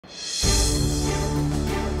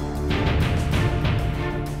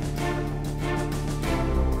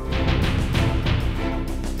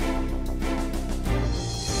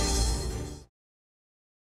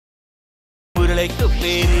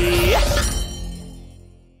Urulakkupperi.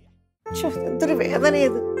 എന്തൊരു വേദന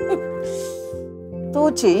ഇത്. എന്തോ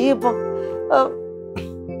ചെയ്യപ്പോ.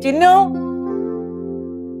 ചിന്നു,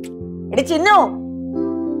 എടി ചിന്നു,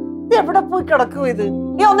 ഇത് എവിടെ പോയി കിടക്കും ഇത്?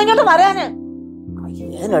 നീ ഒന്നിങ്ങോട്ട് വരാന്.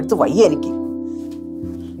 അതിനടുത്ത് വയ്യ എനിക്ക്.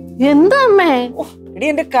 എന്താ അമ്മേ? എടി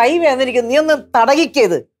എന്റെ കൈ വേദനിക്കുന്നു, നീ ഒന്ന്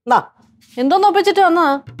തടകിക്കത്. എന്നാ എന്തോന്ന് ഒപ്പിച്ചിട്ട് വന്നാ?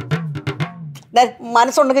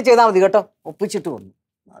 മനസ്സുണ്ടെങ്കിൽ ചെയ്താൽ മതി കേട്ടോ. ഒപ്പിച്ചിട്ട് വന്നു.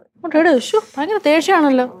 ഭയങ്കര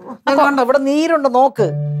ദേഷ്യാണല്ലോ. കണ്ടോ ഇവിടെ നീരുണ്ട്, നോക്ക്.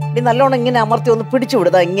 ഇനി നല്ലോണം ഇങ്ങനെ അമർത്തി ഒന്ന് പിടിച്ചു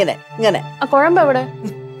വിടുതാ. ഇങ്ങനെ ഇങ്ങനെ. ആ കുഴമ്പ് എവിടെ?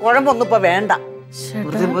 കുഴമ്പൊന്നും ഇപ്പൊ വേണ്ട.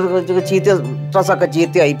 ചീത്ത ഡ്രസ്സൊക്കെ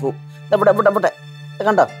ചീത്തയായി പോവും. ഇവിടെ ഇവിടെ ഇവിടെ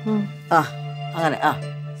കണ്ടോ? ആ അങ്ങനെ.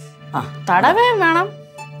 ആ തടവേ വേണം,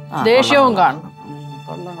 ദേഷ്യവും കാണണം.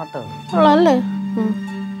 കൊള്ളാം കേട്ടോ. കൊള്ളാല്ലേ?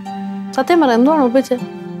 സത്യം പറ, എന്തുവാണ് ഒപ്പിച്ചേ?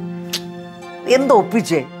 എന്തോ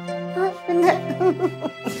ഒപ്പിച്ചേ? പിന്നെ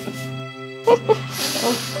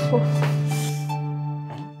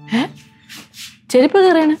ചെരുപ്പ്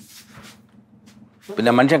കയറിയാണ്.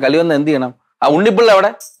 പിന്നെ മനുഷ്യൻ കളി വന്ന് എന്ത് ചെയ്യണം? ആ ഉണ്ണിപ്പിള്ള അവിടെ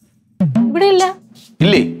ഇവിടെ ഇല്ല.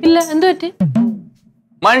 ഇല്ലേ? ഇല്ല. എന്ത് പറ്റി?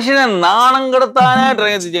 മനുഷ്യനെ നാണം കെടുത്താനായിട്ട്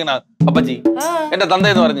ഇറങ്ങിച്ചിരിക്കണ അപ്പച്ചി എന്റെ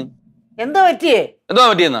തന്തയെന്ന് പറഞ്ഞു. എന്താ പറ്റിയേ? എന്തോ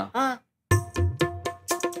പറ്റിയെന്നാ?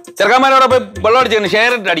 ചെറുക്കന്മാരോടെ പോയി വെള്ളം അടിച്ചു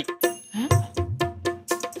ഷെയറിട്ട് അടി.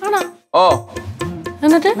 ഓ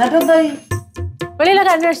എന്നിട്ട്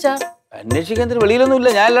വെളിയിലൊക്കെ അന്വേഷിച്ചാ? അന്വേഷിക്കാൻ വെളിയിലൊന്നും ഇല്ല.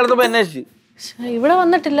 ഞാൻ എല്ലായിടത്തും പോയി അന്വേഷിച്ചു. ഇവിടെ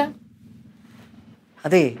വന്നിട്ടില്ല.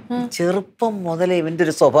 അതെ, ചെറുപ്പം മുതലേ ഇവന്റെ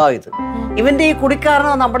ഒരു സ്വഭാവം ഇത്. ഇവന്റെ ഈ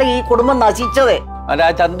കുടിക്കാരനോ നമ്മുടെ ഈ കുടുംബം നശിച്ചതേ. അല്ല,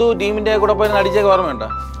 ആ ചന്തു ടീമിന്റെ കൂടെ പോയി അടിച്ചൊക്കെ ഓർമ്മയുണ്ടോ?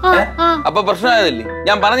 അപ്പൊ പ്രശ്നമായതല്ലേ?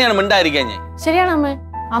 ഞാൻ പറഞ്ഞാണ് മിണ്ടായിരിക്കാൻ. ഞാൻ ശരിയാണ് അമ്മേ,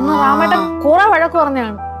 അന്ന് രാമേട്ടൻ കുറെ വഴക്ക്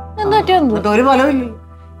പറഞ്ഞാണ്. എന്താ ഒരു ഫലമില്ല.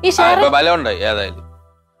 ബലം ഉണ്ടായി. ഏതായാലും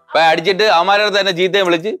അപ്പൊ അടിച്ചിട്ട് അവന്മാരുടെ അടുത്ത് തന്നെ ചീത്തയും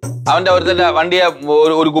വിളിച്ച് അവന്റെ ഒരുത്തന്റെ വണ്ടിയെ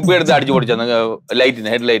ഒരു കുപ്പി എടുത്ത് അടിച്ചു പൊടിച്ചു ലൈറ്റിന്,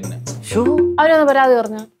 ഹെഡ് ലൈറ്റിന്. അവരൊന്ന് പരാതി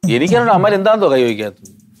പറഞ്ഞു. എനിക്കറിയാം അമ്മ എന്താന്തോ കൈ വയ്ക്കാത്ത.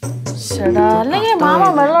 അല്ലെങ്കിൽ മാമ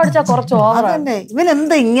വെള്ളം അടിച്ചാ കുറച്ച് ഓവറാണ്. ഇവൻ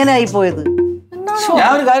എന്താ ഇങ്ങനെ ആയി പോയത്? ഞാൻ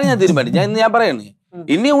ഒരു കാര്യം ഞാൻ തീരുമാനിച്ചു. ഞാൻ പറയണേ,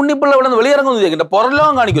 ഇനി ഉണ്ണിപ്പിള്ള ഇവിടെ നിന്ന് വെളിയിറങ്ങുന്നു ചോദിക്കട്ടെ.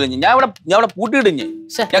 പുറലോകം കാണിക്കൂല. ഞാൻ ഇവിടെ പൂട്ടിയിടും.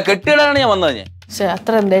 ഞാൻ കെട്ടിയിടാനാണ് ഞാൻ വന്നത്. ഞാൻ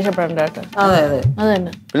അത്രയും ദേഷ്യപ്പെടണ്ട കേട്ടോ. അത്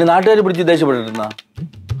തന്നെ. പിന്നെ നാട്ടുകാർ പിടിച്ച് ദേഷ്യപ്പെട്ടിരുന്ന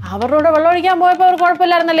അവരോട് വെള്ളം ഒഴിക്കാൻ പോയപ്പോ അവർ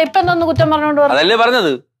കുഴപ്പമില്ലായിരുന്നല്ലേ. ഇപ്പൊ എന്തോന്ന് കുറ്റം പറഞ്ഞോണ്ട്? അതല്ലേ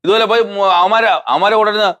പറഞ്ഞത്. ഇതുപോലെ പോയി അവന്മാരെ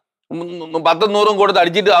കൊടുന്ന 10-100 കൊടുത്ത്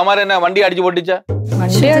അടിച്ചിട്ട് അവന്മാരെ തന്നെ വണ്ടി അടിച്ചു പൊട്ടിച്ച.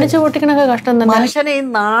 വണ്ടി അടിച്ചു പൊട്ടിക്കണൊക്കെ കഷ്ടം തന്നെ. മനുഷ്യനെ ഈ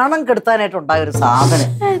നാണം കെടുത്താനായിട്ടുണ്ടായ ഒരു സാധനം.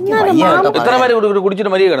 എത്ര പേര്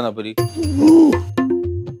കുടിച്ചിട്ട് മരിയ കിടന്നപ്പോരി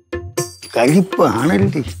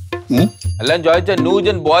എല്ലാം ചോദിച്ച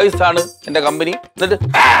ന്യൂജൻ ബോയ്സ് ആണ് എന്റെ കമ്പനി. എന്നിട്ട്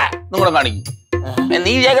നിങ്ങളെ കാണിക്കും.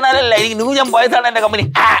 നീ കേൾക്കണല്ല, എനിക്ക് ന്യൂജൻ ബോയ്സ് ആണ് എന്റെ കമ്പനി.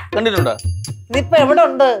 കണ്ടിട്ടുണ്ടോ? ഇതിപ്പോ എവിടെ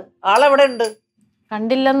ഉണ്ട്? ആളെവിടെ ഉണ്ട്?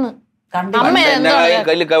 കണ്ടില്ലെന്ന്.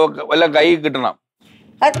 വല്ല കൈ കിട്ടണം.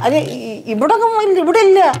 ഇവിടെ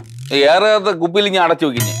ഇല്ല. ഏറെ കുപ്പിയിൽ ഞാൻ അടച്ചു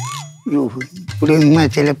വെക്കിഞ്ഞേ. ഇവിടെ നിന്നാ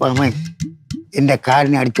ചിലപ്പോ അമ്മ എന്റെ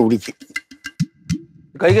കാലിനെ അടിച്ചു ഓടിച്ച്.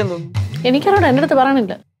 കൈക്കെന്തോ എനിക്കറിയാം. എന്റെ അടുത്ത്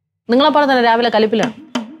പറയണില്ല. നിങ്ങളെ പോലെ തന്നെ രാവിലെ കലിപ്പിലാണ്.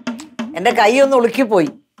 എന്റെ കൈ ഒന്ന് ഉളുക്കിപ്പോയി.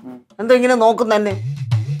 എന്തോ ഇങ്ങനെ നോക്കുന്ന തന്നെ.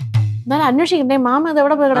 എന്നാലും അന്വേഷിക്കണ്ടേ മാമ അത്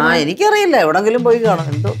എവിടെ പോയി കിടന്നു? എനിക്കറിയില്ല, എവിടെങ്കിലും പോയി കാണാം.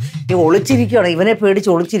 എന്തോ നീ ഒളിച്ചിരിക്കുകയാണ്. ഇവനെ പേടിച്ച്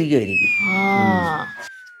ഒളിച്ചിരിക്കുവായിരിക്കും.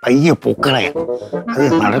 പയ്യെ പൊക്കളെ അത്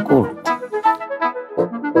നടക്കുള്ളൂ.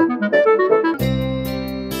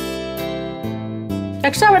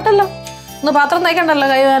 രക്ഷപ്പെട്ടല്ലോ. ഇന്ന് പാത്രം തയ്ക്കണ്ടല്ലോ,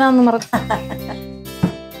 കൈ വേനാന്ന് പറഞ്ഞു.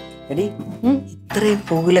 എടി, ഇത്രയും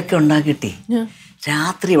പൂവിലൊക്കെ ഉണ്ടാക്കിട്ടേ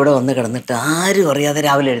രാത്രി ഇവിടെ വന്ന് കിടന്നിട്ട് ആരും അറിയാതെ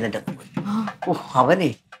രാവിലെ എഴുന്നേറ്റ് അവനെ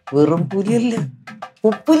വെറും പുലിയല്ല,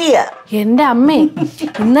 ഉപ്പുലിയാ. എന്റെ അമ്മേ,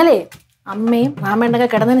 ഇന്നലെ അമ്മയും മാമേണ്ടൊക്കെ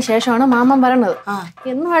കിടന്നതിന് ശേഷമാണ് മാമൻ വരണത്.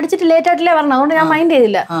 എന്നും അടിച്ചിട്ട് ലേറ്റ് ആയിട്ടില്ലേ പറഞ്ഞത്. അതുകൊണ്ട് ഞാൻ മൈൻഡ്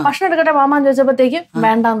ചെയ്തില്ല. ഭക്ഷണം എടുക്കട്ടെ മാമാൻ ചോദിച്ചപ്പോഴത്തേക്കും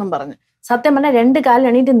വേണ്ടാന്നും പറഞ്ഞു. സത്യം പറഞ്ഞാൽ 2 കാലിൽ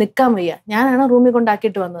എണീറ്റ് നിക്കാൻ വയ്യ. ഞാനാണ് റൂമിൽ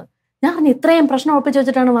കൊണ്ടാക്കിയിട്ട് വന്നത്. ഞാൻ പറഞ്ഞു ഇത്രയും പ്രശ്നം ഒപ്പിച്ച്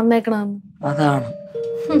വെച്ചിട്ടാണ് വന്നേക്കണെന്ന്. അതാണ്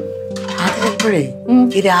അതിനെപ്പോഴേ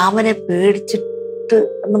ഈ രാമനെ പേടിച്ചിട്ട്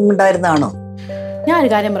ഉണ്ടായിരുന്നാണോ? ഞാനൊരു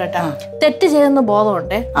കാര്യം പറയട്ടെ, തെറ്റ് ചെയ്യുന്ന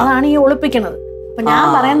ബോധമുണ്ടേ, അതാണ് ഈ ഒളിപ്പിക്കണത്. അപ്പൊ ഞാൻ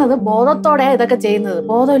പറയുന്നത് ബോധത്തോടെയാ ഇതൊക്കെ ചെയ്യുന്നത്.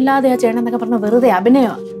 ബോധം ഇല്ലാതെയാ ചെയ്യണമെന്നൊക്കെ പറഞ്ഞ വെറുതെ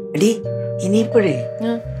അഭിനയമാ. എടി, ഇനിയിപ്പോഴേ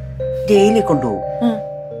ജയിലിൽ കൊണ്ടുപോകും.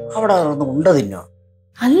 അവിടെ ഉണ്ട തിന്നോ?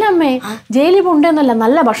 അല്ല അമ്മേ, ജയിലിൽ ഉണ്ടെന്നല്ല,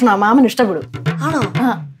 നല്ല ഭക്ഷണം മാമന് ഇഷ്ടപ്പെടും. ആണോ?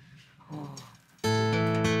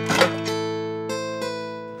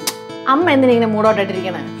 അമ്മ എന്തിനിങ്ങനെ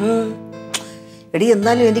മൂടോട്ടിട്ടിരിക്കണേ? എടി,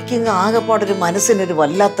 എന്നാലും എനിക്ക് ആകെപ്പാടൊരു മനസ്സിനൊരു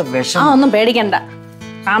വല്ലാത്ത വിഷം. ഒന്നും പേടിക്കണ്ട.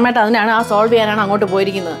 രാമേട്ട അതിനാണ്, ആ സോൾവ് ചെയ്യാനാണ് അങ്ങോട്ട്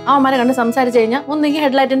പോയിരിക്കുന്നത്. അവന്മാരെ കണ്ട് സംസാരിച്ചു കഴിഞ്ഞാൽ ഒന്നെങ്കിൽ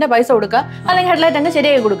ഹെഡ്ലൈറ്റിന്റെ പൈസ കൊടുക്കുക, അല്ലെങ്കിൽ ഹെഡ്ലൈറ്റ് അങ്ങ്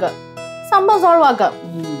ശരിയാക്കി കൊടുക്കുക. സംഭവം സോൾവ് ആക്കാം.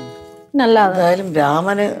 എന്തായാലും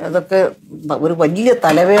രാമന് അതൊക്കെ ഒരു വലിയ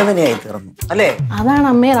തലവേദനയായി തീർന്നു അല്ലേ? അതാണ്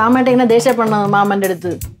അമ്മയെ രാമേട്ട ഇങ്ങനെ ദേഷ്യപ്പെടുന്നത് മാമന്റെ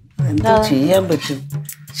അടുത്ത്. എന്താ ചെയ്യാൻ പറ്റും?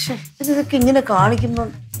 ഇതൊക്കെ ഇങ്ങനെ കാണിക്കുന്നു.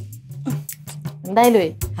 എന്തായാലും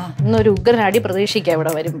ഇന്നൊരു ഉഗ്രൻ അടി പ്രതീക്ഷിക്കാം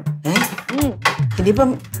ഇവിടെ വരുമ്പോ. ഇനിയിപ്പം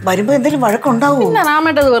വരുമ്പോ എന്തെങ്കിലും വഴക്കുണ്ടാവൂ? പിന്നെ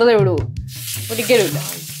രാമേട്ടത് വെറുതെ വിടുവോ? ഒരിക്കലും ഇല്ല.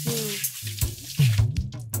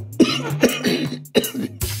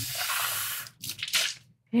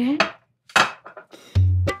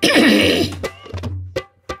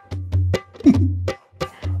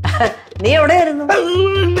 നീ എവിടെയായിരുന്നു?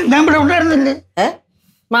 ഞാൻ ഇവിടെ ഉണ്ടായിരുന്നില്ലേ?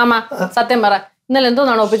 മാമ സത്യം പറ, ഇന്നലെ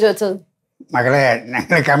എന്തോന്നാണ് ഒപ്പിച്ചു വെച്ചത്? മകളെ,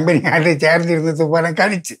 ഞങ്ങളെ കമ്പനിയായിട്ട് ചേർന്നിരുന്ന് തുപോലെ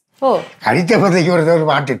കളിച്ച് ഓ കളിച്ചപ്പോഴത്തേക്ക് ഒരു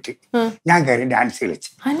പാട്ടിട്ട് ഞാൻ കയറി ഡാൻസ് കളിച്ചു.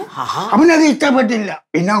 അവനത് ഇഷ്ടപ്പെട്ടില്ല.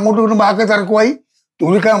 പിന്നെ അങ്ങോട്ടും ഇങ്ങോട്ടും ബാക്കി തിരക്കുമായി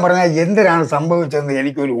തുളുക്കാൻ പറഞ്ഞാൽ എന്തിനാണ് സംഭവിച്ചതെന്ന്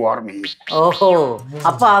എനിക്കൊരു ഓർമ്മയില്ല. ഓഹോ,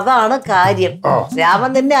 അപ്പൊ അതാണ് കാര്യം.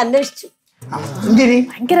 രാമൻ തന്നെ അന്വേഷിച്ചു.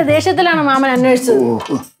 ഭയങ്കര ദേഷ്യത്തിലാണ് മാമൻ അന്വേഷിച്ചത്.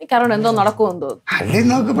 കാരണം എന്തോ നടക്കുമെന്ന് തോന്നുന്നു. അല്ലെങ്കിൽ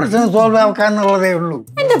നമുക്ക് പ്രശ്നം സോൾവ് ആക്കാന്നുള്ളതേ ഉള്ളൂ.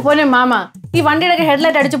 എന്റെ പോലെ മാമ, ഈ വണ്ടിയുടെ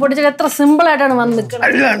ഹെഡ്ലൈറ്റ് അടിച്ചു പൊട്ടിച്ചിട്ട് എത്ര സിമ്പിൾ ആയിട്ടാണ് വന്ന് നിൽക്കുന്നത്.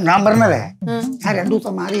 അല്ല, ഞാൻ പറഞ്ഞതേ, ഞാൻ 2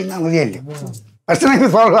 ദിവസം മാറി നിന്നാ മതിയല്ലോ, പ്രശ്നങ്ങൾ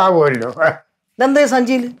സോൾവ് ആകുമല്ലോ. ഇതെന്താ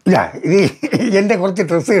സഞ്ചിയില്? ഇല്ല, ഇത് എന്റെ കുറച്ച്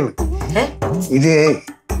ഡ്രസ്സുകൾ. ഇത്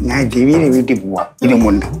ഞാൻ ടിവിയിലെ വീട്ടിൽ പോവാം.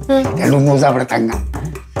 ഇതിനുമുണ്ട് 2-3 ദിവസം അവിടെ തങ്ങാം.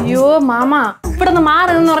 അയ്യോ മാമ, ഇവിടുന്ന്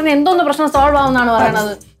മാറി എന്ന് പറഞ്ഞാൽ എന്തോന്ന് പ്രശ്നം സോൾവ് ആവുന്നാണ്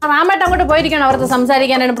പറയണത്. രാമേട്ട അങ്ങോട്ട് പോയിരിക്കണം അവർക്ക്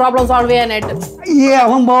സംസാരിക്കാനായിട്ട്, പ്രോബ്ലം സോൾവ് ചെയ്യാനായിട്ട്. അയ്യേ,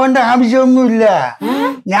 അവൻ പോകേണ്ട ആവശ്യമൊന്നുമില്ല.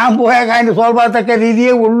 ഞാൻ പോയ കാര്യം സോൾവ് ആകത്തക്ക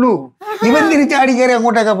രീതിയേ ഉള്ളൂ. ഇവൻ തിരിച്ചാടി കയറി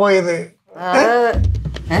അങ്ങോട്ടൊക്കെ പോയത്.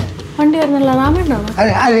 വണ്ടി വരുന്നല്ലോ രാമേട്ടനാണോ?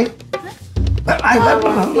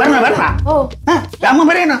 രാമൻ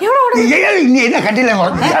പറയണോ? എന്നെ കണ്ടില്ല.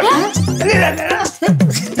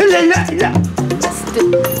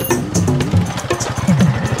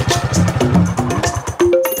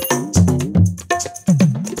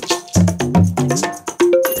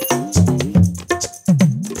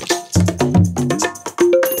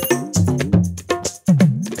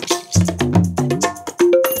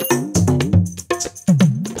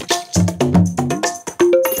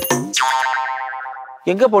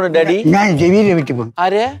 എങ്ക പോണു ഡാഡി? ഞാൻ ജമീലെ വീട്ടിൽ പോകും.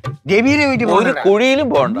 ആരെ? ജമീലെ വീട്ടിൽ പോകും. ഒരു കുഴിയിലും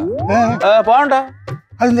പോകണ്ട. പോകണ്ട.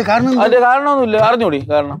 അതിന്റെ കാരണം? അതിന്റെ കാരണമൊന്നുമില്ല. അറിഞ്ഞൂടി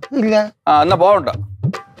കാരണം? ഇല്ല. എന്നാ പോകണ്ട.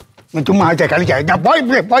 ചുമ്മാ കളിക്കാം. ഞാൻ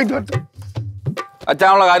പോയിട്ട്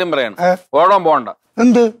അച്ഛനുള്ള കാര്യം പറയണം. ഓടാൻ പോകണ്ട.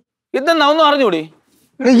 എന്ത് ഇതെന്നാ ഒന്നും അറിഞ്ഞൂടി?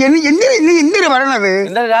 എന്തിനാ പറയണത്?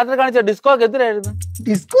 ഇന്നലെ രാത്രി കാണിച്ച ഡിസ്കോ ഒക്കെ എതിരായിരുന്നു.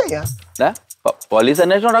 ഡിസ്കോയാ? പോലീസ്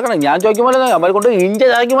അന്വേഷണം നടക്കണം. ഞാൻ ചോദിക്കുമ്പോൾ അവരെ കൊണ്ട് ഇഞ്ച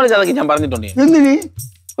ചതക്കുമ്പോൾ ചതക്കി ഞാൻ പറഞ്ഞിട്ടുണ്ട്. എന്തിന്?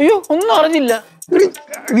 അയ്യോ, ഒന്നും അറിഞ്ഞില്ല.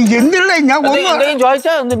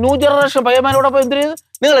 ചോദിച്ചാ ന്യൂ ജനറേഷൻ പയ്യന്മാരോടൊപ്പം എന്തിനു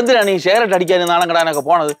നിങ്ങൾ എന്തിനാണ് ഈ ഷെയർ ഇട്ട് അടിക്കാനും നാണം കെടാനൊക്കെ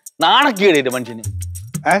പോണത്? നാണക്കേടിയിട്ട് മനുഷ്യന്.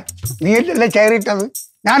 നീ അല്ലേ ഷെയർ ഇട്ടത്?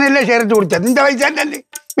 ഞാനല്ലേ ഷെയർ ഇട്ട് കൊടുത്തത്? നിന്റെ പൈസ അല്ലേ?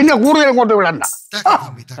 പിന്നെ കൂടുതൽ അങ്ങോട്ട് വിടണ്ട.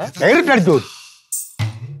 ഷെയർ ഇട്ട് അടിച്ചു.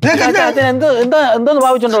 എന്തോന്ന്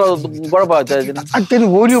ഭാവിച്ചുണ്ടോ? കുഴപ്പമില്ല. അച്ഛന്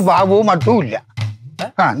ഒരു ഭാവവും മട്ടും ഇല്ല.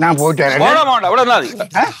 ഞാൻ പോയിട്ട്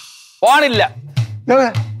പോണില്ല.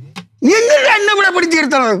 നീ എന്തിനാ എന്നെ ഇവിടെ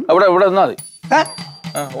പിടിച്ചിരുത്തണത്? ഇവിടെ നിന്നാ മതി.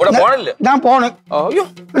 ഞാൻ പോണ്.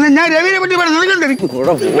 ഞാൻ രവിനെ പറ്റി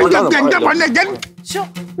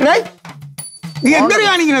നീ എന്തൊരു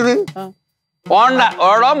കാണിക്കുന്നത്? പോണ്ട,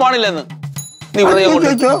 ഓടാൻ പോണില്ലെന്ന് നീ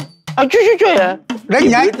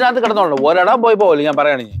വീട്ടിനകത്ത് കിടന്നോളൂ. ഒരിടാൻ പോയി പോകല്ലേ ഞാൻ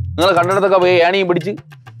പറയുകയാണെങ്കിൽ. നിങ്ങൾ കണ്ടിടത്തൊക്കെ പോയി ഏണിയും പിടിച്ച്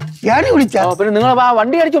പിന്നെ നിങ്ങൾ ആ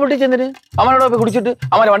വണ്ടി അടിച്ചു പൊട്ടിച്ചെന്തിന്? അമ്മനോട് പോയി കുടിച്ചിട്ട്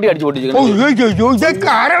അമ്മനെ വണ്ടി അടിച്ചു പൊട്ടിച്ചു.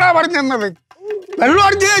 ആരാടാ പറഞ്ഞത്? വെള്ളം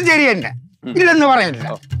അടിച്ചത് ശരി തന്നെ, ഇല്ലെന്ന് പറയില്ല.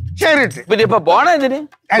 പിന്നെ ഇപ്പൊ പോണ എന്തിന്?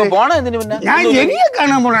 പിന്നെ ഞാൻ രവിയെ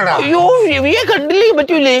കാണാൻ പോണടാ. അയ്യോ, രവിയെ കണ്ടില്ലേ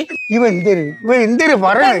പറ്റൂലേ? ഇവ എന്തൊരു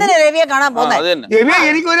പറയുന്നത്? രവിയെ കാണാൻ പോകുന്നത്? രവിയെ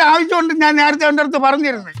എനിക്കൊരു ആവശ്യമുണ്ട്. ഞാൻ നേരത്തെ എന്റെ അടുത്ത്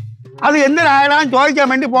പറഞ്ഞിരുന്നു. അത് എന്തിനായാലും ചോദിക്കാൻ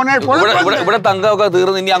വേണ്ടി പോണേ. ഇവിടെ തങ്കമൊക്കെ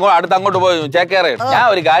തീർന്ന് ഇനി അടുത്ത് അങ്ങോട്ട് പോയി ചേക്കേറെ. ഞാൻ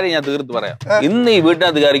ഒരു കാര്യം ഞാൻ തീർത്ത് പറയാം. ഇന്ന് ഈ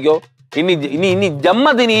വീട്ടിനകത്ത് കയറിക്കോ. ഇനി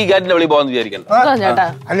ജമ്മത്തിന് ഈ കാറ്റിന്റെ വെളി പോകാന്ന് വിചാരിക്കല്ലോ.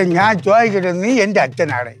 അല്ല, ഞാൻ ചോദിക്കട്ടെ, നീ എന്റെ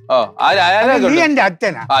അച്ഛനാണ്. നീ എന്റെ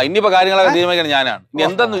അച്ഛനാ. ഇനിയിപ്പോ കാര്യങ്ങളൊക്കെ തീരുമാനിക്കണം ഞാനാണ്. ഇനി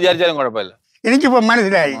എന്തെന്ന് വിചാരിച്ചാലും കുഴപ്പമില്ല. എനിക്കിപ്പോ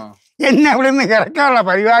മനസ്സിലായി. എന്നെ അവിടെ നിന്ന് കിടക്കാനുള്ള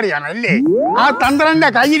പരിപാടിയാണ് അല്ലേ? ആ തന്ത്രന്റെ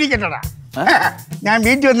കയ്യിരിക്കട്ടടാ. ഞാൻ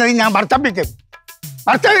വീട്ടിൽ വന്നത് ഞാൻ വർത്തപ്പിക്കും.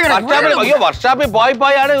 വർഷാപ്പിൽ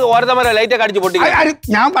പോയാണ് ഓരോരുത്തരെ ലൈറ്റ് ഒക്കെ അടിച്ച് പൊട്ടി.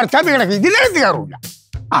 ഞാൻ വർഷാപ്പിൽ കിടക്കും. ഇതിനകത്ത് കയറൂല.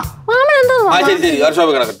 ശരി,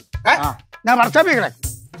 വർഷാപ്പിൽ കിടക്കട്ടെ. ഞാൻ വർഷാപ്പിൽ കിടക്കും.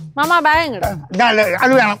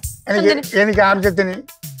 അത് വേണം എനിക്ക് ആവശ്യത്തിന്.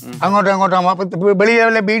 അങ്ങോട്ടും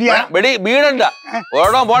വെളിയിലെ ബീഡണ്ട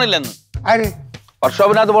ഓടാൻ പോണില്ലെന്ന്. ആര്?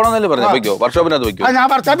 വർക്ക്ഷോപ്പിനകത്ത് പോകണമെന്നല്ലേ പറഞ്ഞു? വർക്ക്ഷോപ്പിനകത്ത് വെക്കും. ഞാൻ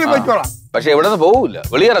വർക്ക്ഷോപ്പിൽ പോയിക്കോളാം. പക്ഷെ ഇവിടെ നിന്ന് പോകൂല,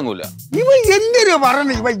 വെളിയിറങ്ങൂല. ഇവ എന്തിനു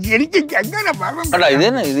പറഞ്ഞു? എനിക്ക് എങ്ങനെ പറഞ്ഞു? ഇത്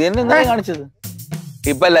തന്നെ എന്താ കാണിച്ചത്?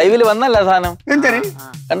 ഇപ്പൊ ലൈവില് വന്നല്ല സാധനം.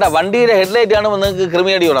 കണ്ട വണ്ടിയുടെ ഹെഡ്ലൈറ്റ് കാണുമ്പോ നിങ്ങൾക്ക്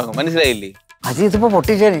ക്രിമിനടി തുടങ്ങും. മനസ്സിലായില്ലേ? ഇതിപ്പോ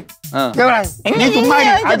പൊട്ടിച്ചേനെ.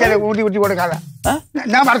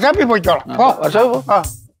 ഞാൻ വർക്ക്ഷോപ്പിൽ പോയിക്കോളാം.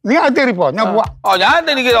 നീ അത് കയറിപ്പോ. ഞാൻ പോവാ.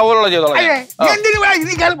 എനിക്ക്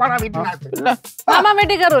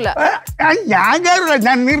ഞാൻ കയറൂല.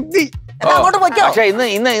 ഞാൻ നിർത്തി. അങ്ങോട്ട് പോയിക്കോ. പക്ഷെ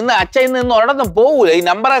ഇന്ന് അച്ഛൻ ഇന്ന് ഒരിടത്തും പോകൂല. ഈ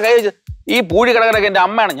നമ്പറാ കൈ വെച്ച് ഈ പൂഴി കിടക്കണൊക്കെ എന്റെ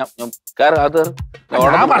അമ്മയാണ്. ഞാൻ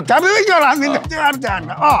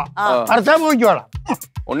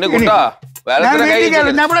ഉണ്ണിക്കുട്ടാ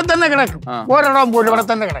ഇവിടെ തന്നെ കിടക്കും. ഓരോടം പോലും ഇവിടെ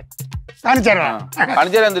തന്നെ കിടക്കും.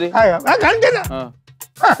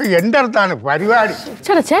 എന്റെ അടുത്താണ് പരിപാടി.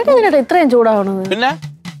 ചേട്ടാ ഇത്രയും ചൂടാവണത്? പിന്നെ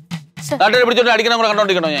നാട്ടിൽ പിടിച്ചോണ്ട് അടിക്കണം കൂടെ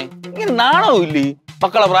കണ്ടോണ്ടിരിക്കണോ? ഞാൻ ഇങ്ങനെ നാണവും ഇല്ലേ?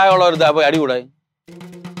 മക്കളെ പ്രായമുള്ളവരുതാ പോയി അടികൂടായി.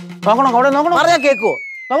 നോക്കണോ അവിടെ നോക്കണോ? പറഞ്ഞാ കേക്കുവോ?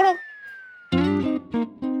 നോക്കണോ?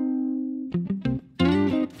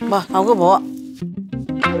 വാ നമുക്ക് പോവാം.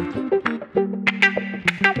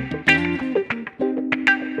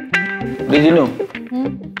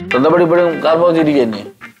 ഇപ്പോഴും കാർബോസിരിക്കന്നെ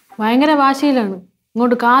ഭയങ്കര വാശിയിലാണ്.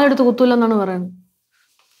 ഇങ്ങോട്ട് കാലെടുത്ത് കുത്തൂലെന്നാണ് പറയുന്നത്.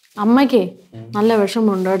 അമ്മയ്ക്കേ നല്ല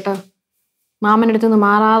വിഷമമുണ്ട് കേട്ടോ. മാമന്റെ അടുത്ത് നിന്ന്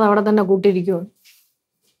മാറാതെ അവിടെ തന്നെ കൂട്ടിയിരിക്കുവാണ്.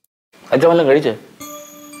 അച്ഛൻ വല്ലതും കഴിച്ചേ?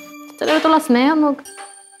 ചിലടത്തുള്ള സ്നേഹം നോക്ക്.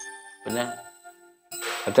 പിന്നെ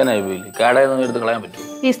അച്ഛനായി പോയില്ലേ? കാടയൊന്നും എടുത്ത് കളയാൻ പറ്റുമോ?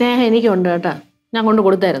 ഈ സ്നേഹം എനിക്കുണ്ട് കേട്ടാ. ഞാൻ കൊണ്ട്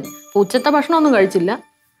കൊടുത്തായിരുന്നു. ഉച്ചത്തെ ഭക്ഷണമൊന്നും കഴിച്ചില്ല.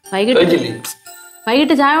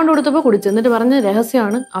 വൈകിട്ട് ചായ കൊണ്ട് കൊടുത്തപ്പോ കുടിച്ചു. എന്നിട്ട് പറഞ്ഞ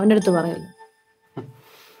രഹസ്യമാണ് അവന്റെ അടുത്ത് പറയല്.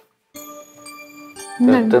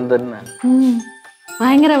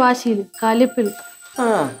 ഭയങ്കര വാശിയില് കലിപ്പില്.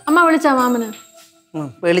 അമ്മ വിളിച്ചാ മാമന്?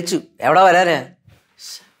 വിളിച്ചു. എവിടെ വരാനാ?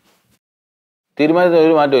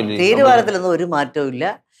 തീരുമാനത്തിലൊന്നും ഒരു മാറ്റവും ഇല്ല.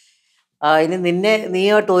 ഇനി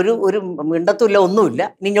നീയായിട്ട് ഒരു മിണ്ടത്തുമില്ല, ഒന്നുമില്ല.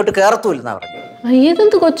 ഇനി ഇങ്ങോട്ട് കേറത്തുമില്ലെന്നാ പറഞ്ഞു.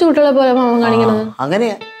 ഏതെന്ത് കൊച്ചു കുട്ടികളെ പോലെ മാമൻ കാണിക്കണത്?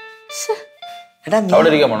 അങ്ങനെയാ.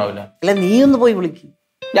 അല്ല നീ ഒന്ന് പോയി വിളിക്കും.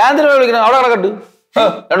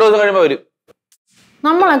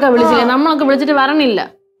 നമ്മളൊക്കെ വിളിച്ചില്ലേ? നമ്മളൊക്കെ വിളിച്ചിട്ട് വരണില്ല.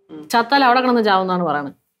 ചത്താൽ അവിടെ കിടന്ന് ചാവുന്നാണ്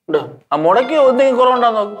പറയണത്.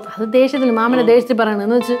 അത് ദേഷ്യത്തിൽ, മാമന്റെ ദേഷ്യത്തിൽ പറയണ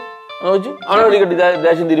എന്ന് വെച്ച്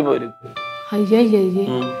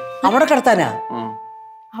അവിടെ കിടത്താനാ?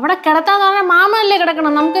 അവിടെ കിടത്താന്ന് പറഞ്ഞാൽ മാമനല്ലേ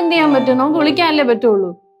കിടക്കണം. നമുക്ക് എന്ത് ചെയ്യാൻ പറ്റും? നമുക്ക് വിളിക്കാനല്ലേ പറ്റുള്ളൂ.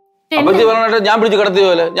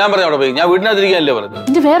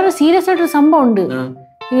 ഇത് വേറൊരു സീരിയസ് ആയിട്ടൊരു സംഭവം ഉണ്ട്.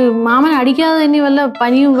 ഈ മാമനെ അടിക്കാതെ ഇനി വല്ല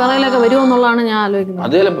പനിയും വിറയിലൊക്കെ വരുമോ എന്നുള്ളതാണ് ഞാൻ ആലോചിക്കുന്നത്.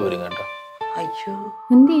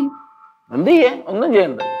 ഒന്നും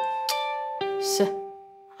ചെയ്യണ്ട.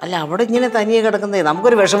 അല്ല അവിടെ ഇങ്ങനെ തനിയെ കിടക്കുന്നേ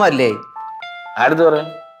നമുക്കൊരു വിഷമല്ലേ? ആരത്ത് പറയാ?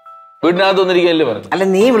 വീട്ടിനകത്തൊന്നിരിക്കല്ലേ പറഞ്ഞു. അല്ല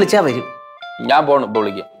നീ വിളിച്ചാ വരും. ഞാൻ പോണം ഇപ്പൊ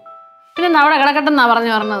വിളിക്കാം. പിന്നെ അവിടെ കിടക്കട്ടെന്നാ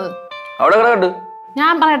പറഞ്ഞത്. അവിടെ കിടക്കട്ടെ.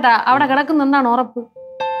 ഞാൻ പറയട്ടാ, അവിടെ കിടക്കുന്ന എന്താണ് ഉറപ്പ്?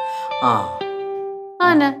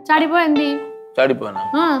 ചാടിപ്പോ എന്ത് ചെയ്യും? ചാടിപ്പോനാ?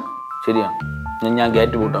 ശരിയാണ്. ഞാൻ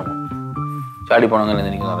ഗേറ്റ് പൂട്ടാൻ പോകും. ചാടിപ്പോണം അങ്ങനെ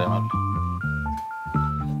എനിക്ക് അറിയാമല്ലോ.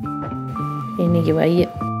 എനിക്ക് വയ്യ.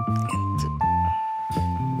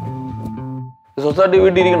 സൊസൈറ്റി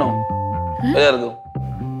വീട്ടിൽ ഇരിക്കണോ?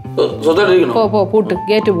 സൊസൈറ്റി ഇരിക്കണോ? പോ പൂട്ട്,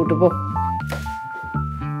 ഗേറ്റ് പൂട്ട് പോ.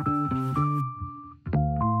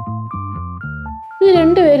 ഇത്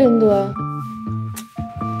രണ്ടുപേരും എന്തുവാ?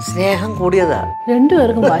 സ്നേഹം കൂടിയതാ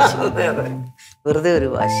രണ്ടുപേർക്കും വാശി. വെറുതെ ഒരു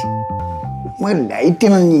വാശി. ലൈറ്റ്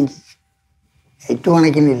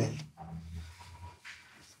ഉണക്കുന്നില്ല.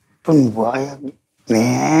 ഇപ്പം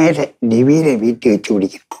നേരെ ഡിവിയിലെ വീട്ടിൽ വെച്ച്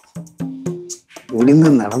പിടിക്കണം. ഇവിടുന്ന്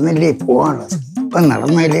നടന്നില്ലേ പോവാനുള്ളത്. ഇപ്പം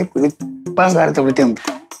നടന്നാലേ ഇപ്പം കാലത്ത് വിളിച്ചാൽ മതി.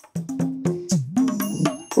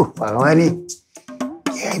 ഭഗവാനെ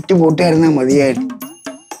ഏറ്റു പൂട്ടായിരുന്നാ മതിയായിരുന്നു.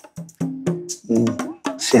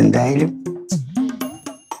 എന്തായാലും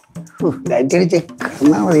ലൈറ്റ് അടിച്ച്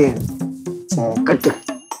കിടന്നാ മതിയായിരുന്നു. നോക്കട്ട്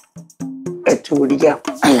വെച്ചു പിടിക്കാം,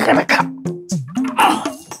 കിടക്കാം.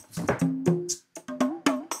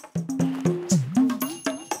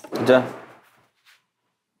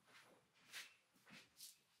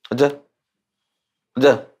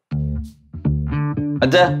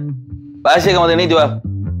 എണീറ്റ് വാ.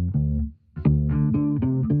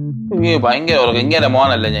 ഭയങ്കര ഉറക്കം. ഇങ്ങനെ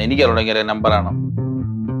മോനല്ല ഞാൻ. എനിക്കറിയാം ഇങ്ങനെ നമ്പറാണോ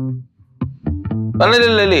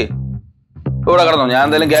പറഞ്ഞില്ലല്ലേ? ഇവിടെ കിടന്നോ? ഞാൻ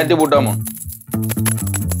എന്തായാലും കയറ്റി പൂട്ടാമോ?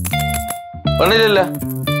 പറഞ്ഞില്ലല്ല.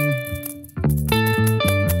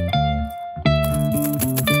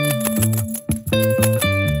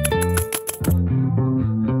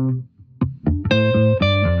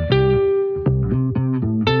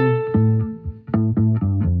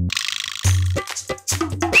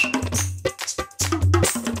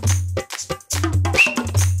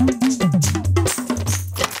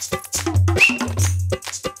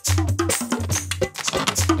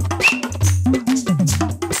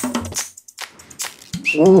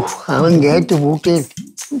 അവൻ ഗേറ്റ് പൂട്ടി.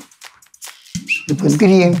 ഇപ്പം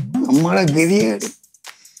എന്തിരിയ നമ്മളെ ഗതികേട്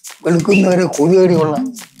വെളുക്കുന്നവരെ കൊതിയേടി കൊള്ളാം.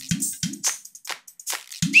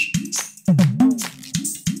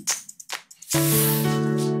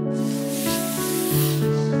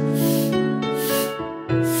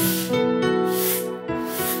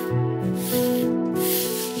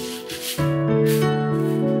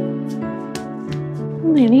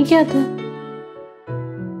 എണീക്കാത്ത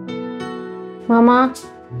മാമാ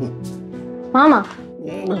മാമാ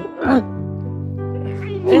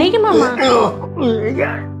എണീക്കും മാമാ.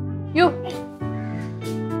 യോ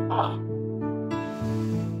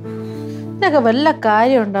ഇതൊക്കെ വല്ല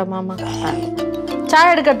കാര്യമുണ്ടോ മാമ? ചായ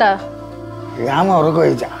എടുക്കട്ടാ? ശ്യാമ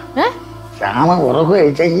ഉറക്കമൊഴിച്ച ശ്യാമ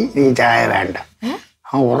ഉറക്കമൊഴിച്ചെങ്കിൽ നീ ചായ വേണ്ട.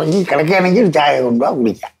 അവൻ ഉറങ്ങി കിടക്കുകയാണെങ്കിൽ ചായ കൊണ്ടുപോവാ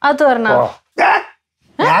കുടിക്കാം. അത് പറഞ്ഞോ?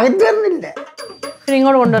 ഞാകത്ത് വരുന്നില്ല,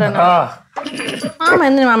 ഇങ്ങോട്ട് കൊണ്ടുവരണോ? മാമ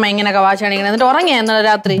എന്തിനു മാമ ഇങ്ങനെയൊക്കെ വാശി കാണിക്കണേ? എന്നിട്ട് ഉറങ്ങിയ ഇന്നലെ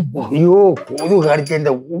രാത്രി? അയ്യോ കൊതു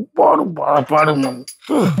കടിച്ചെന്റെ ഉപ്പാടും പാടപ്പാടും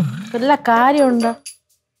വല്ല കാര്യമുണ്ടോ?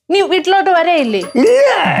 നീ വീട്ടിലോട്ട് വരയില്ലേ?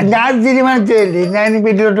 ഇല്ല, ഞാൻ തീരുമാനിച്ചല്ലേ. ഞാൻ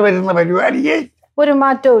വീട്ടിലോട്ട് വരുന്ന പരിപാടിയെ ഒരു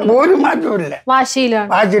മാറ്റവും ഒരു മാറ്റവും ഇല്ല. വാശിയിലാണ്.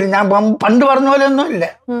 വാശിയിൽ ഞാൻ പണ്ട് പറഞ്ഞ പോലെ ഒന്നും ഇല്ല.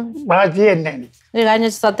 വാശി തന്നെ. ഒരു കാര്യം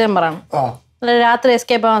വെച്ച് സത്യം പറയണം, രാത്രി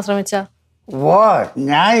എസ്കേപ്പ് ആവാൻ ശ്രമിച്ച? ഓ,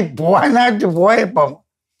 ഞാൻ പോകാനായിട്ട് പോയപ്പം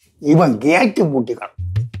ഇവൻ ഗേറ്റ് പൂട്ടിക്കണം.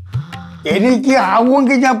 എനിക്ക്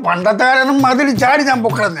ആവുമെങ്കിൽ ഞാൻ പണ്ടത്തെ കാലം മതിൽ ചാടി ഞാൻ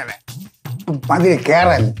പൊക്കളന്നേനെ. മതിൽ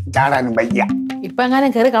കയറാൻ ചാടാനും വയ്യ. ഇപ്പൊ എങ്ങനെ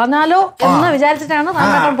കയറി കളഞ്ഞാലോ എന്ന് വിചാരിച്ചിട്ടാണ്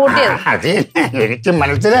പൂട്ടിയത്. അത് എനിക്ക്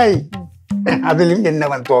മനസ്സിലായി. അതിലും എന്നെ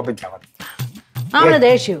വന്ന് തോപ്പിച്ചവൻ.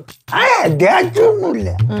 ദേഷ്യം ദേഷ്യമൊന്നുമില്ല,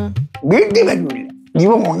 വീട്ടിൽ വരില്ല.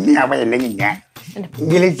 ഇവൻ ഒന്നി അവയല്ലെങ്കിൽ ഞാൻ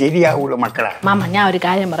എങ്കിലും ശരിയാവുള്ളൂ മക്കളെ. മാമ ഞാൻ ഒരു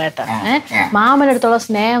കാര്യം പറയട്ടെ, മാമന്റെ അടുത്തുള്ള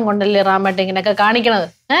സ്നേഹം കൊണ്ടല്ലേ റാമേട്ട ഇങ്ങനെയൊക്കെ കാണിക്കണത്.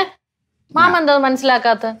 മാമ എന്താ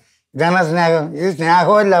മനസ്സിലാക്കാത്ത? ഇതാണ് സ്നേഹം. ഇത്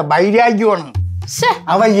സ്നേഹമല്ല, വൈരാഗ്യമാണ്.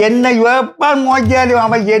 അവൻ എന്നെ എപ്പം നോക്കിയാലും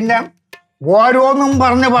അവൻ എന്നെ ഓരോന്നും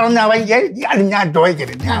പറഞ്ഞ് അവൻ അത് ഞാൻ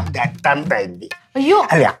ചോദിക്കരുത്. ഞാൻ തന്തല്ലേ. അയ്യോ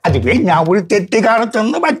അല്ല, അത് ഞാൻ ഒരു തെറ്റ്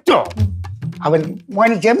കാണിച്ചെന്ന് പറ്റോ? അവൻ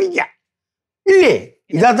മോനെ ക്ഷമിക്കാം ഇല്ലേ?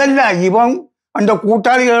 ഇതല്ല, ഇവൻ എൻ്റെ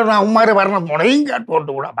കൂട്ടാളികളാണ് അവന്മാരെ പറഞ്ഞ മുടയും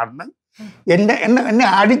കേട്ടോണ്ട് കൂടെ പറഞ്ഞ് എന്നെ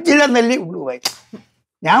അടിച്ചില്ലെന്നല്ലേ ഉള്ളൂ.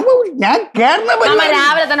 ഞാൻ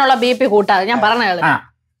രാവിലെ തന്നെ ഉള്ള BP കൂട്ടാതെ ഞാൻ പറഞ്ഞത്.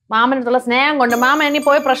 മാമനടുത്തുള്ള സ്നേഹം കൊണ്ട് മാമ ഇനി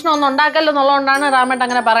പോയി പ്രശ്നമൊന്നും ഉണ്ടാക്കല്ലോ എന്നുള്ളതുകൊണ്ടാണ് രാമേട്ട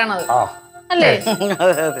അങ്ങനെ പറയണത്, അല്ലേ?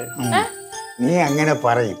 നീ അങ്ങനെ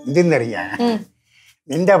പറയും എന്തെന്നറിയാ,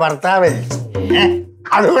 നിന്റെ ഭർത്താവല്ലേ,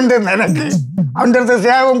 അതുകൊണ്ട് നിനക്ക് അവന്റെ അടുത്ത്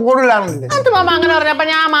സ്നേഹം കൂടുതലാണല്ലേ. മാമ അങ്ങനെ പറഞ്ഞപ്പോ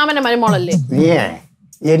ഞാൻ മാമന്റെ മരുമോളല്ലേ? നീ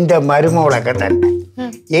എന്റെ മരുമോളൊക്കെ തന്നെ,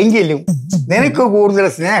 എങ്കിലും നിനക്ക് കൂടുതൽ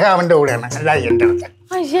സ്നേഹം അവന്റെ കൂടെയാണ്, അല്ല എന്റെ അടുത്ത്.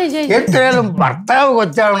 എത്രയാലും ഭർത്താവ്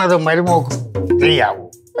കൊച്ചാവണത് മരുമോക്ക് ശരിയാവൂ.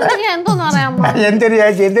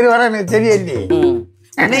 എന്തിനു പറയണ ശരിയല്ലേ?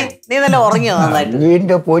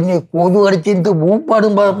 എന്റെ പൊന്ന് കൊതു കടിച്ചിട്ട്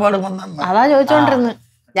മൂപ്പാടും പഴപ്പാടും അതാ ചോദിച്ചോണ്ടിരുന്നു.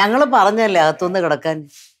 ഞങ്ങള് പറഞ്ഞല്ലേ അകത്തുനിന്ന് കിടക്കാൻ.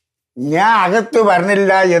 ഞാൻ അകത്ത്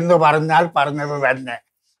പറഞ്ഞില്ല എന്ന് പറഞ്ഞാൽ പറഞ്ഞത് തന്നെ,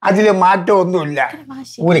 അതില് മാറ്റമൊന്നുമില്ല.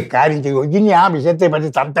 ഒരു കാര്യം ചെയ്യൂ, ഇനി ആ വിഷയത്തെ പറ്റി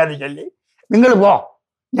സംസാരിക്കല്ലേ. നിങ്ങൾ പോ,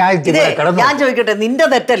 ഞാൻ ചോദിക്കട്ടെ, നിന്റെ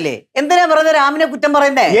തെറ്റല്ലേ? എന്തിനാ വെറുതെ രാമിനെ കുറ്റം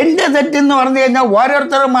പറയണ്ടേ? എന്റെ തെറ്റെന്ന് പറഞ്ഞു കഴിഞ്ഞാൽ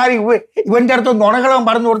ഓരോരുത്തരും മാറി ഇവന്റെ അടുത്ത് നുണകളും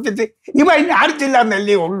പറഞ്ഞു കൊടുത്തിട്ട് ഇവ ഇനി അടിച്ചില്ല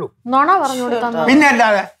എന്നല്ലേ ഉള്ളൂ. പിന്നെ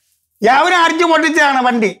അല്ലാതെ അവനെ അടിച്ചു പൊട്ടിച്ചാണ്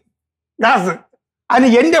വണ്ടി ഗ്ലാസ്. അതിന്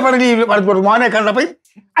എന്റെ പണി പറഞ്ഞു മോനെ കണ്ടപ്പോ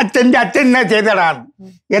അച്ഛനെ ചെയ്തടാണ്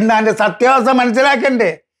എന്നാന്റെ സത്യാവസ്ഥ മനസ്സിലാക്കണ്ടേ.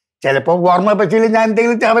 ചിലപ്പോ ഓർമ്മ പറ്റിയിൽ ഞാൻ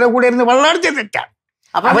എന്തെങ്കിലും അവരെ കൂടെ ഇരുന്ന് വെള്ളം അടിച്ച തെറ്റാണ്,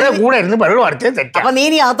 അവരെ കൂടെ ഇരുന്ന് വെള്ളം അടിച്ച തെറ്റാണ്. നീ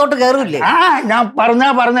ഇനി അകത്തോട്ട് കയറൂല്ലേ? ഞാൻ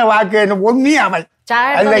പറഞ്ഞ വാക്ക് തന്നെ ഒന്നീ അവൻ.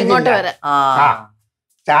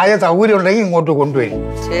 ചായ സൗകര്യം ഉണ്ടെങ്കിൽ ഇങ്ങോട്ട് കൊണ്ടുവരും.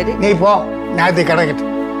 നീ പോ, ഞാൻ കിടക്കട്ടെ.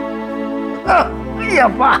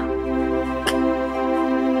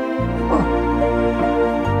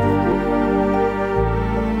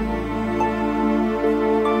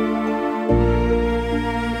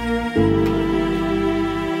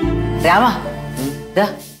 രാമ,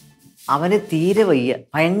 അവന് തീരെ വയ്യ,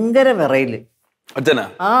 ഭയങ്കര വിറയില്. അച്ഛനാ?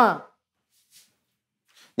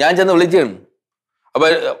 ഞാൻ ചെന്ന് വിളിച്ചാണ്.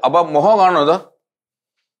 അപ്പൊ മുഖം കാണണോ? ഇതാ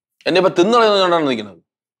എന്നെ ഇപ്പൊ തിന്നുകളയുന്നതുകൊണ്ടാണ് നിൽക്കുന്നത്.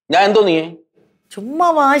 ഞാൻ എന്തോ നീ ചുമ്മാ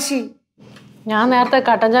വാശി. ഞാൻ നേരത്തെ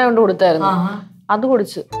കട്ടൻ ചായ കൊണ്ട് കൊടുത്തായിരുന്നു, അത്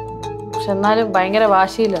കുടിച്ചു. പക്ഷെ എന്നാലും ഭയങ്കര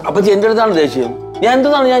വാശിയില്ല. അപ്പച്ചി എന്റെ അടുത്താണ് ദേഷ്യം. ഞാൻ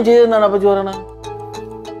എന്താണ് ഞാൻ ചെയ്തതെന്നാണ് അപ്പച്ചി പറയണേ?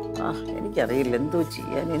 എനിക്കറിയില്ല എന്തോ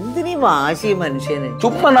ചെയ്യാൻ. എന്തിനീ വാശി മനുഷ്യന്?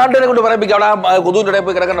 ചുമ്മാ നാട്ടുകാരെ കൊണ്ട് പറയിപ്പിക്കും. അവിടെ കൊതുവിന്റെ ഇടയിൽ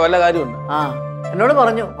പോയി കിടക്കേണ്ട വല്ല കാര്യമുണ്ട്? എന്നോട്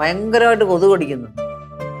പറഞ്ഞു ഭയങ്കരമായിട്ട് കൊതുക് കടിക്കുന്നു.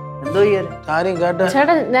 എന്തോ ചെയ്യാൻ? ആരും കേട്ട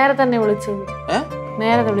ചേട്ടൻ നേരെ തന്നെ വിളിച്ചു.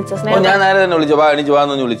 നേരത്തെ വിളിച്ച ഞാൻ നേരെ തന്നെ വിളിച്ചു. വാ എണീച്ച്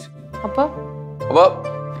വാന്ന് വിളിച്ചു. അപ്പൊ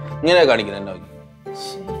ഇങ്ങനെ കാണിക്കുന്നത്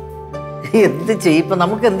എന്ത് ചെയ്യിപ്പോ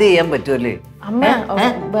നമുക്ക് എന്ത് ചെയ്യാൻ പറ്റുമല്ലേ? അമ്മ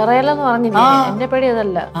വിറയലെന്ന് പറഞ്ഞില്ലേ, എന്റെ പേടി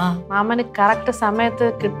അതല്ല. മാമന് കറക്റ്റ് സമയത്ത്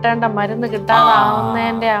കിട്ടേണ്ട മരുന്ന്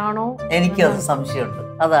കിട്ടാതാവുന്നതിന്റെ ആണോ? എനിക്കത് സംശയമുണ്ട്,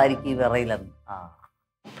 അതായിരിക്കും ഈ വിറയിലെന്ന്.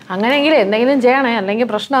 അങ്ങനെയെങ്കിലും എന്തെങ്കിലും ചെയ്യണേ, അല്ലെങ്കിൽ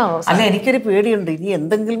പ്രശ്നമാവോ? അല്ല, എനിക്കൊരു പേടിയുണ്ട്, ഇനി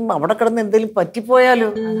എന്തെങ്കിലും അവിടെ കിടന്ന് എന്തെങ്കിലും പറ്റിപ്പോയാലോ?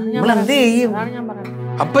 എന്ത് ചെയ്യും? ഞാൻ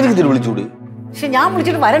പറയുന്നത്. അപ്പച്ചി വിളിച്ചൂടി. പക്ഷെ ഞാൻ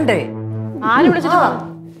വിളിച്ചിട്ട് വരണ്ടേ? ആര് വിളിച്ചിട്ട്?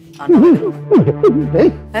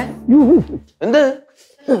 എന്ത്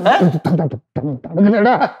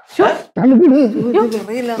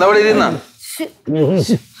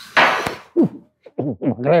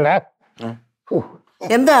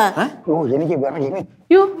എന്താ എനിക്ക്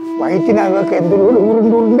വയറ്റിനകത്തൊക്കെ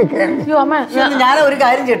എന്തെങ്കിലും ഞാൻ ഒരു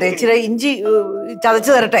കാര്യം ചെയ്യട്ടെ, ഇച്ചിരി ഇഞ്ചി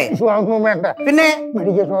ചതച്ച് തരട്ടെ. വേണ്ട, പിന്നെ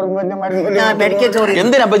മെഡിക്കൽ മെഡിക്കൽ സ്റ്റോറിൽ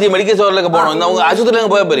എന്തിനാ മെഡിക്കൽ സ്റ്റോറിലൊക്കെ പോകണോ?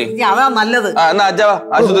 ആശുപത്രിയിലൊക്കെ പോയാൽ പോരെ? അതാ നല്ലത്.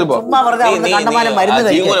 ആശുപത്രി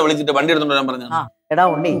വിളിച്ചിട്ട് വണ്ടി എടുത്തോണ്ട് പറഞ്ഞു. എടാ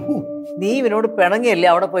ഉണ്ണി, നീ ഇവനോട് പിണങ്ങിയല്ലേ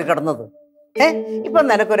അവിടെ പോയി കിടന്നത്? ഇപ്പൊ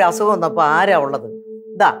നിനക്കൊരു അസുഖം വന്നപ്പോ ആരാ ഉള്ളത്?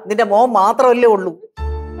 ഇതാ നിന്റെ മോൻ മാത്രമല്ലേ ഉള്ളൂ.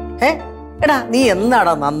 എടാ നീ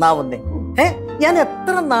എന്നാടാ നന്നാവുന്നേ? ഞാൻ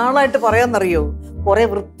എത്ര നാളായിട്ട് പറയാന്നറിയോ, കുറെ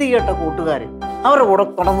വൃത്തികെട്ട കൂട്ടുകാര് അവരുടെ കൂടെ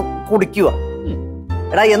കിടന്ന് കുടിക്കുക.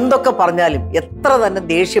 എടാ എന്തൊക്കെ പറഞ്ഞാലും എത്ര തന്നെ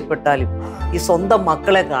ദേഷ്യപ്പെട്ടാലും ഈ സ്വന്തം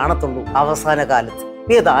മക്കളെ കാണത്തുള്ളൂ അവസാന കാലത്ത്.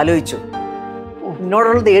 നീ അത് ആലോചിച്ചു.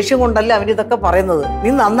 നിന്നോടുള്ള ദേഷ്യം കൊണ്ടല്ല അവൻ ഇതൊക്കെ പറയുന്നത്, നീ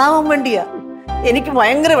നന്നാവാൻ വേണ്ടിയാ. എനിക്ക്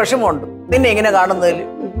ഭയങ്കര വിഷമമുണ്ട് നിന്നെ എങ്ങനെ കാണുന്നതിൽ.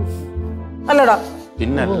 അല്ലടാ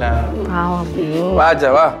പിന്നല്ല.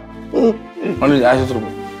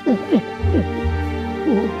 ആശുപത്രി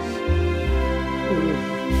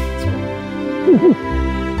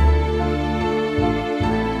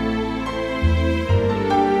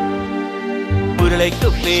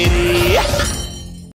Urulakkupperi.